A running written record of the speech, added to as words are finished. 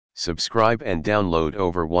Subscribe and download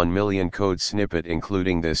over 1 million code snippet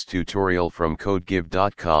including this tutorial from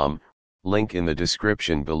codegive.com, link in the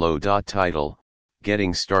description below. Title,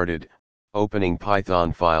 Getting Started, Opening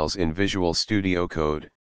Python Files in Visual Studio Code,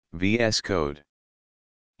 VS Code.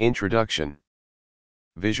 Introduction.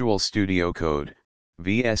 Visual Studio Code,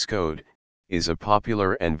 VS Code, is a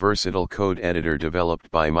popular and versatile code editor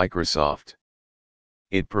developed by Microsoft.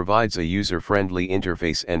 It provides a user-friendly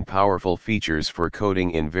interface and powerful features for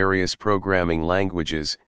coding in various programming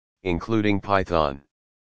languages, including Python.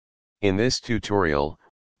 In this tutorial,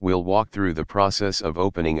 we'll walk through the process of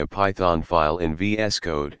opening a Python file in VS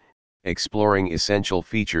Code, exploring essential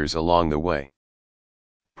features along the way.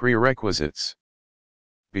 Prerequisites.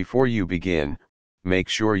 Before you begin, make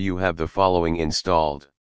sure you have the following installed.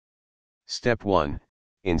 Step 1.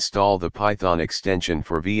 Install the Python extension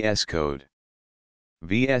for VS Code.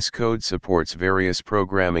 VS Code supports various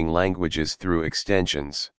programming languages through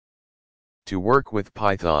extensions. To work with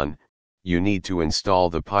Python, you need to install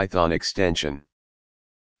the Python extension.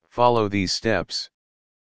 Follow these steps.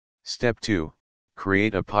 Step 2.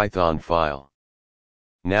 Create a Python file.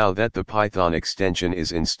 Now that the Python extension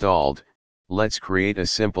is installed, let's create a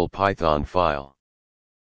simple Python file.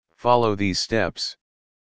 Follow these steps.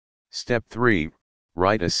 Step 3.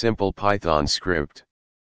 Write a simple Python script.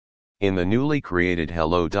 In the newly created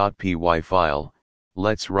hello.py file,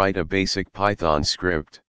 let's write a basic Python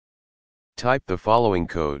script. Type the following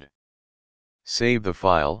code. Save the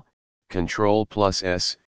file,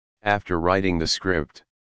 Ctrl+S, after writing the script.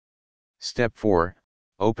 Step 4.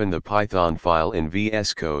 Open the Python file in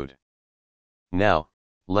VS Code. Now,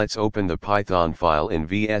 let's open the Python file in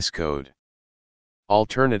VS Code.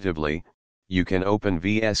 Alternatively, you can open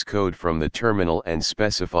VS Code from the terminal and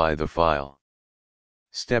specify the file.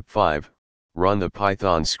 Step 5. Run the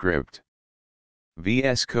Python script.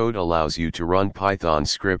 VS Code allows you to run Python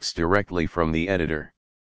scripts directly from the editor.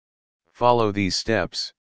 Follow these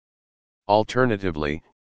steps. Alternatively,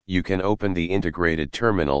 you can open the integrated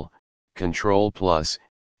terminal, Ctrl+,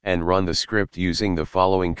 and run the script using the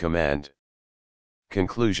following command.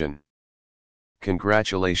 Conclusion.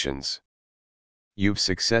 Congratulations! You've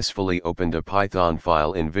successfully opened a Python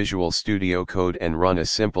file in Visual Studio Code and run a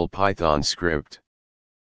simple Python script.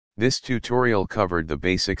 This tutorial covered the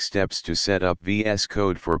basic steps to set up VS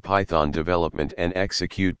Code for Python development and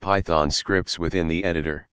execute Python scripts within the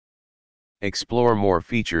editor. Explore more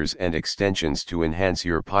features and extensions to enhance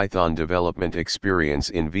your Python development experience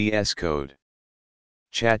in VS Code.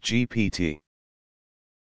 ChatGPT.